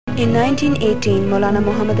In 1918, Maulana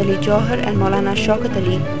Muhammad Ali Jauhar and Maulana Shaukat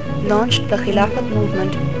Ali launched the Khilafat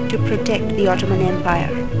Movement to protect the Ottoman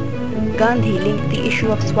Empire. Gandhi linked the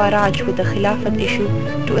issue of Swaraj with the Khilafat issue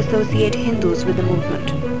to associate Hindus with the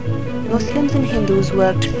movement. Muslims and Hindus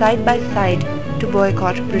worked side by side to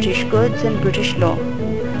boycott British goods and British law.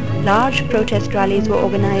 Large protest rallies were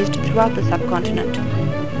organized throughout the subcontinent.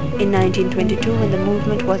 In 1922, when the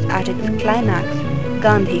movement was at its climax,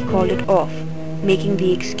 Gandhi called it off, making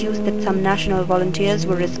the excuse that some national volunteers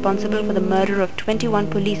were responsible for the murder of 21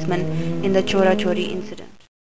 policemen in the Chora Chori incident.